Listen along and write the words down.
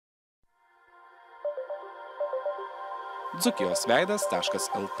Dzūkijos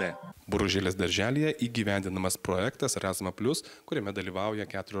veidas.lt. Boružėlės-darželyje įgyvendinamas projektas Erasmus, kuriame dalyvauja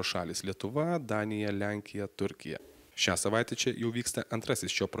 4 šalys – Lietuva, Danija, Lenkija, Turkija. Šią savaitę čia jau vyksta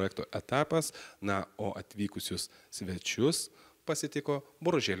antrasis šio projekto etapas, o atvykusius svečius pasitiko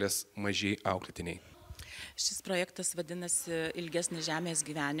Boružėlės mažieji auklėtiniai. Šis projektas vadinasi Ilgesnis žemės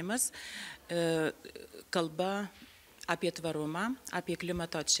gyvenimas. Kalba apie tvarumą, apie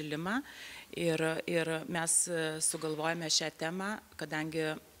klimato atšilimą ir mes sugalvojame šią temą,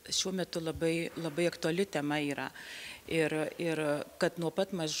 kadangi šiuo metu labai aktuali tema yra. Ir kad nuo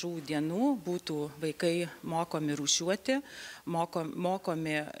pat mažų dienų būtų vaikai mokomi rūšiuoti,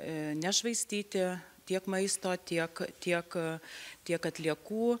 mokomi nešvaistyti tiek maisto, tiek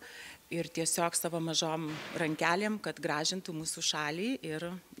atliekų ir tiesiog savo mažom rankelėm, kad gražintų mūsų šalį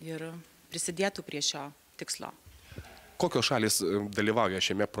ir prisidėtų prie šio tikslo. Kokios šalys dalyvauja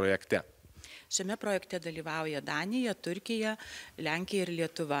šiame projekte? Šiame projekte dalyvauja Danija, Turkija, Lenkija ir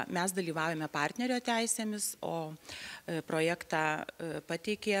Lietuva. Mes dalyvaujame partnerio teisėmis, o projektą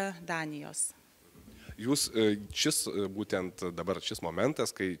pateikė Danijos. Būtent dabar šis momentas,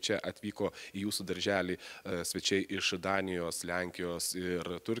 kai čia atvyko į jūsų darželį svečiai iš Danijos, Lenkijos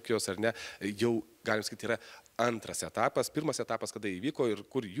ir Turkijos, ar ne, jau, galim sakyti, yra antras etapas. Pirmas etapas kada įvyko ir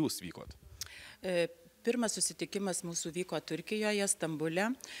kur jūs vykot? Pirmas susitikimas mūsų vyko Turkijoje, Stambule.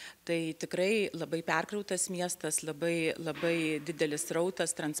 Tai tikrai labai perkrautas miestas, labai didelis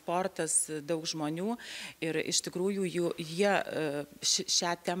srautas, transportas, daug žmonių. Ir iš tikrųjų jie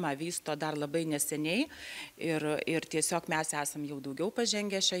šią temą vysto dar labai neseniai. Ir tiesiog mes esam jau daugiau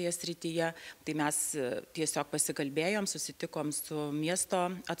pažengę šioje srityje. Tai mes tiesiog pasikalbėjom, susitikom su miesto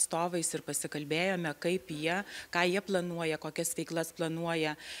atstovais ir pasikalbėjome, ką jie planuoja, kokias veiklas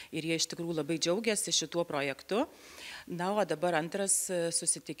planuoja. Ir jie iš tikrųjų labai džiaugiasi šituo projektu. O dabar antras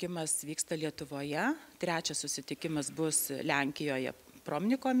susitikimas vyksta Lietuvoje, trečias susitikimas bus Lenkijoje,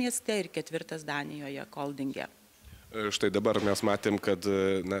 Promniko mieste ir ketvirtas Danijoje, Koldinge. Štai dabar mes matėm, kad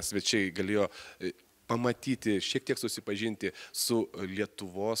svečiai galėjo pamatyti, šiek tiek susipažinti su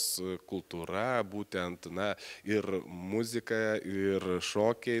Lietuvos kultūra, būtent ir muzika, ir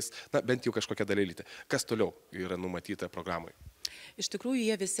šokiais, bent jau kažkokia dalelytė. Kas toliau yra numatyta programai? Iš tikrųjų,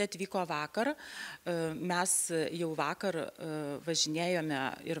 jie visi atvyko vakar. Mes jau vakar važinėjome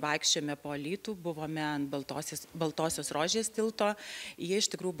ir vaikščiojome po Alytų, buvome ant Baltosios rožės tilto. Jie iš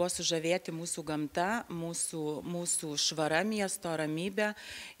tikrųjų buvo sužavėti mūsų gamta, mūsų švara miesto, ramybė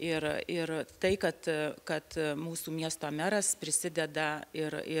ir tai, kad mūsų miesto meras prisideda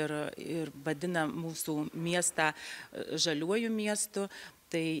ir vadina mūsų miestą žaliuoju miestu.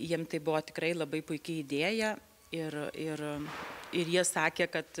 Tai jiem tai buvo tikrai labai puikia idėja. Ir jie sakė,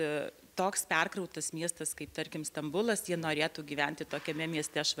 kad toks perkrautas miestas kaip, tarkim, Stambulas, jie norėtų gyventi tokiame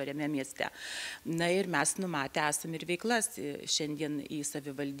mieste, švariame mieste. Ir mes numatę esam ir veiklas. Šiandien į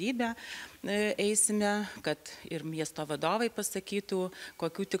savivaldybę eisime, kad ir miesto vadovai pasakytų,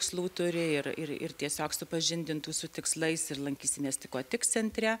 kokių tikslų turi ir tiesiog supažindintų su tikslais ir lankysimės tik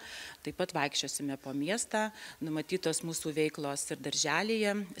centre. Taip pat vaikščiosime po miestą, numatytos mūsų veiklos ir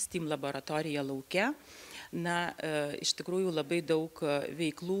darželyje, STEAM laboratorija lauke. Iš tikrųjų labai daug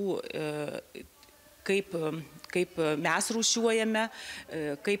veiklų, kaip mes rūšiuojame,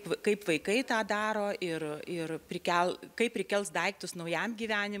 kaip vaikai tą daro ir kaip prikels daiktus naujam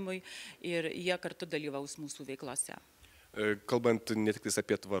gyvenimui ir jie kartu dalyvaus mūsų veiklose. Kalbant ne tik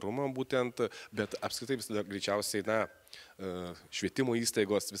apie tvarumą būtent, bet apskritai visada greičiausiai, švietimo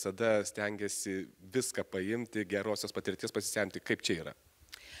įstaigos visada stengiasi viską paimti, gerosios patirties pasisemti. Kaip čia yra?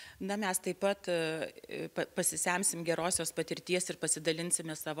 Mes taip pat pasisemsim gerosios patirties ir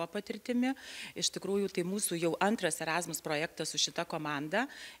pasidalinsime savo patirtimi. Iš tikrųjų, tai mūsų jau antras Erasmus projektas su šita komanda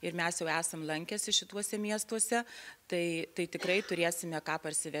ir mes jau esam lankęsi šituose miestuose. Tai tikrai turėsime ką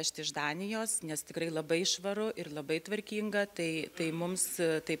parsivežti iš Danijos, nes tikrai labai švaru ir labai tvarkinga. Tai mums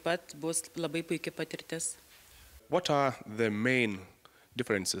taip pat bus labai puikia patirtis. What are the main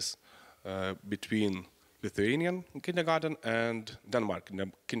differences between Lithuanian kindergarten and Denmark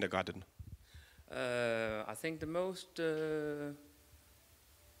kindergarten? I think the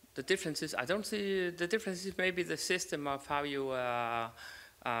differences, I don't see the differences, maybe the system of how you are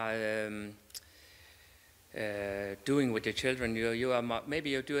doing with your children. Maybe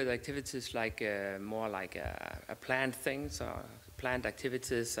you do activities like more like a planned things or planned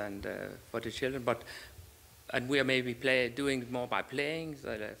activities and for the children, and we are maybe doing more by playing,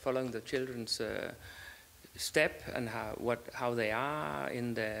 following the children's step and how they are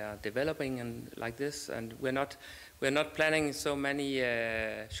in their developing and like this, and we're not planning so many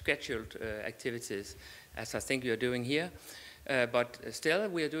scheduled activities as I think you're doing here. But still,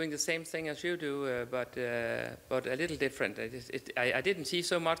 we are doing the same thing as you do, but a little different. I didn't see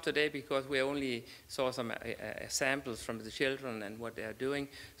so much today because we only saw some samples from the children and what they are doing,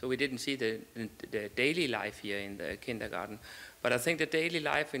 so we didn't see the daily life here in the kindergarten. But I think the daily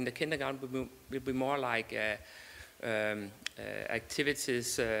life in the kindergarten will be more like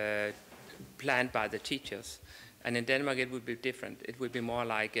activities planned by the teachers. And in Denmark it would be different. It would be more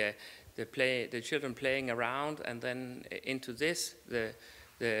like the children playing around, and then into this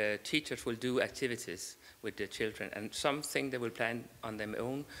the teachers will do activities with the children, and something they will plan on their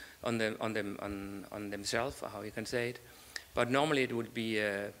own, on themselves, or how you can say it. But normally it would be.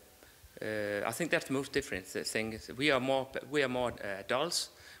 I think that's the most different thing. We are more adults.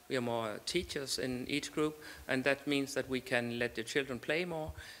 We are more teachers in each group, and that means that we can let the children play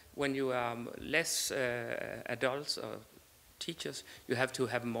more. When you are less adults or teachers, you have to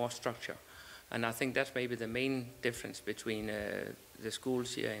have more structure. And I think that's maybe the main difference between the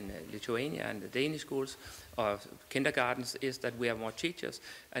schools here in Lithuania and the Danish schools or kindergartens, is that we have more teachers,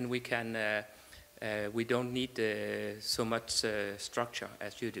 and we don't need so much structure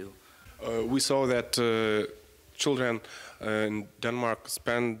as you do. We saw that children in Denmark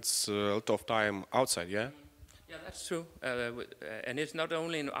spend a lot of time outside, yeah? Yeah, that's true. And it's not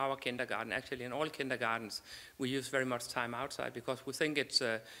only in our kindergarten, actually in all kindergartens we use very much time outside because we think it's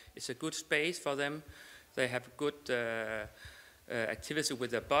a good space for them. They have good activity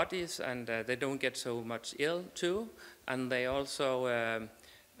with their bodies, and they don't get so much ill too. And they also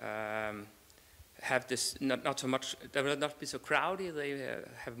have this, not so much, they will not be so crowded, they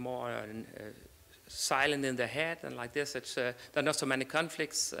have more silent in their head, and like this, there are not so many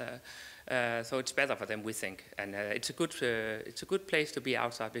conflicts. So it's better for them, we think, and it's a good place to be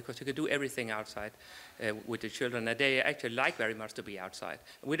outside because you can do everything outside with the children, and they actually like very much to be outside.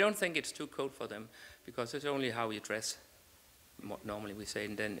 We don't think it's too cold for them because it's only how you dress. Normally we say,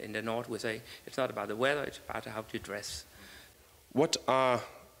 and then in the north we say it's not about the weather, it's about how you dress. What are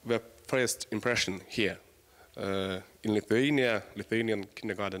the first impression here in Lithuanian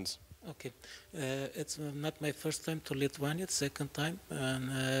kindergartens? Okay, it's not my first time to Lithuania, it's second time,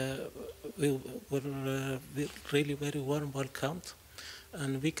 and we were really very warm welcome,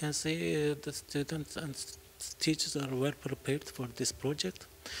 and we can say the students and teachers are well prepared for this project.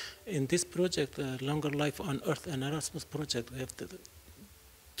 In this project, Longer Life on Earth and Erasmus project, we have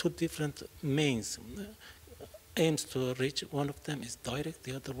two different mains. Aims to reach. One of them is direct,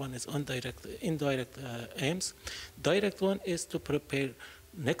 the other one is indirect aims. Direct one is to prepare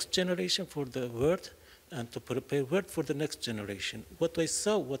next generation for the world and to prepare world for the next generation. What I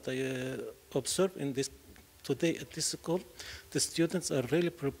saw, what I observed in this today at this school, the students are really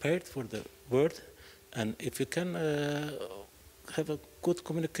prepared for the world, and if you can have a good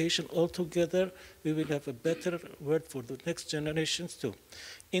communication all together, we will have a better world for the next generations too.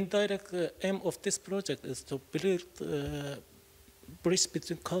 Indirect aim of this project is to build bridge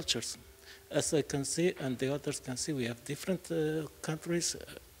between cultures. As I can see, and the others can see, we have different countries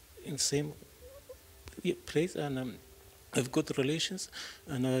in same place and have good relations.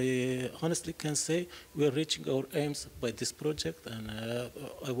 And I honestly can say we are reaching our aims by this project. And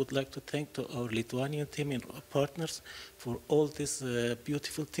I would like to thank to our Lithuanian team and our partners for all these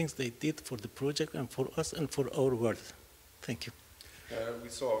beautiful things they did for the project and for us and for our world. Thank you. We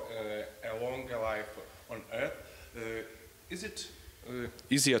saw a longer life on Earth. Is it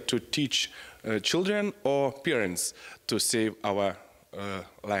easier to teach children or parents to save our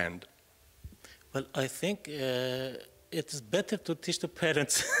land? Well, I think it is better to teach the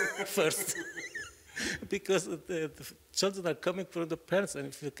parents first, because the children are coming from the parents,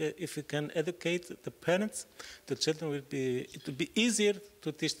 and if you can educate the parents, the children it will be easier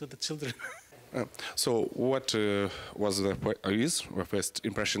to teach to the children. So, what was the first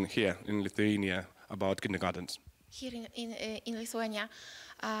impression here in Lithuania about kindergartens? Here in Lithuania,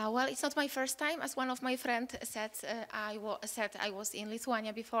 well, it's not my first time. As one of my friends said, I was in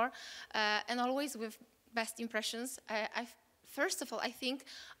Lithuania before, and always with best impressions. First of all, I think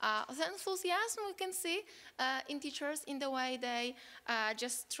the enthusiasm we can see in teachers, in the way they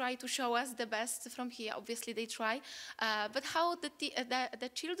just try to show us the best from here. Obviously, they try, but how the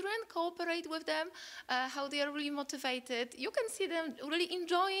children cooperate with them, how they are really motivated. You can see them really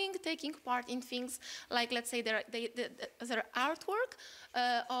enjoying taking part in things like, let's say, their artwork,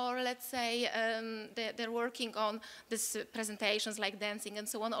 or let's say they're working on these presentations like dancing and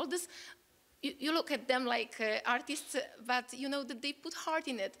so on. All this. You look at them like artists, but you know that they put heart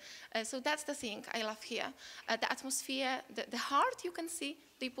in it. So that's the thing I love here. The atmosphere, the heart you can see,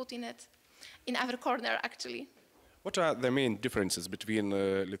 they put in it, in every corner actually. What are the main differences between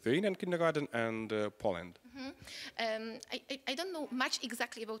Lithuanian kindergarten and Poland? I don't know much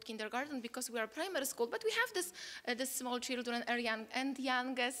exactly about kindergarten because we are primary school, but we have this small children and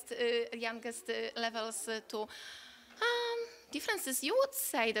youngest levels too. Differences, you would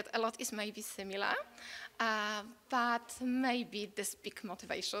say that a lot is maybe similar, but maybe this big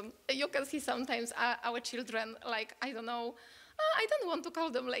motivation. You can see sometimes our children, like, I don't know, I don't want to call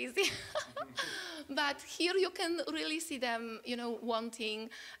them lazy, but here you can really see them, you know, wanting,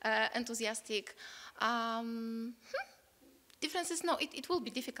 enthusiastic. Differences, no, it will be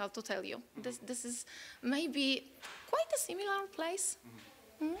difficult to tell you. This is maybe quite a similar place.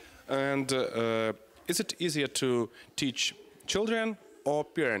 And is it easier to teach children or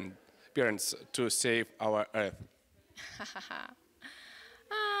parents to save our Earth?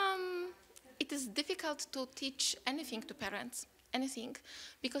 It is difficult to teach anything to parents, anything,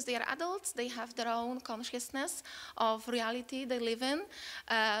 because they are adults, they have their own consciousness of reality they live in.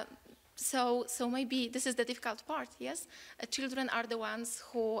 So maybe this is the difficult part, yes? Children are the ones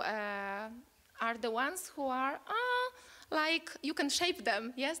who are like, you can shape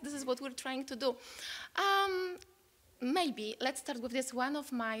them, yes? This is what we're trying to do. Maybe, let's start with this. One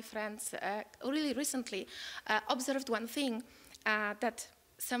of my friends really recently observed one thing, that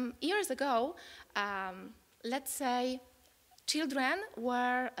some years ago, let's say, children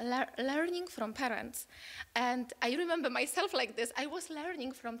were learning from parents. And I remember myself like this. I was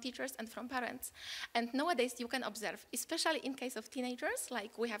learning from teachers and from parents. And nowadays you can observe, especially in case of teenagers,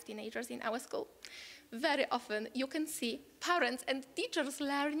 like we have teenagers in our school, very often you can see parents and teachers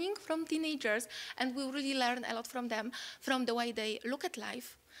learning from teenagers, and we really learn a lot from them, from the way they look at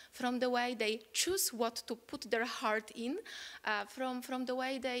life, from the way they choose what to put their heart in, from the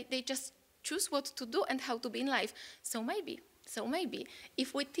way they just choose what to do and how to be in life. So maybe,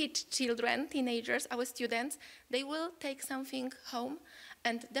 if we teach children, teenagers, our students, they will take something home,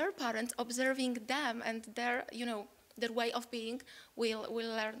 and their parents, observing them and their, you know, their way of being, will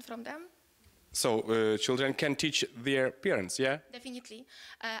learn from them. So children can teach their parents, yeah? Definitely.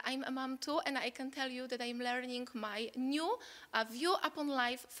 I'm a mom too, and I can tell you that I'm learning my new view upon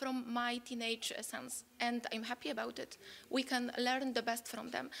life from my teenage sons, and I'm happy about it. We can learn the best from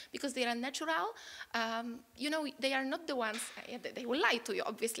them because they are natural. You know, they are not the ones, they will lie to you,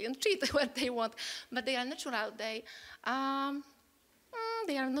 obviously, and cheat what they want, but they are natural.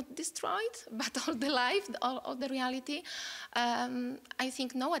 They are not destroyed, but all the life, all the reality. I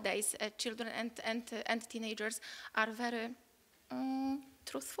think nowadays children and teenagers are very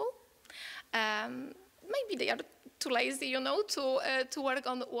truthful. Maybe they are too lazy, you know, to work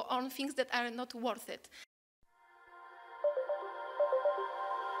on things that are not worth it.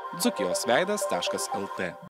 Dzūkijos veidas.lt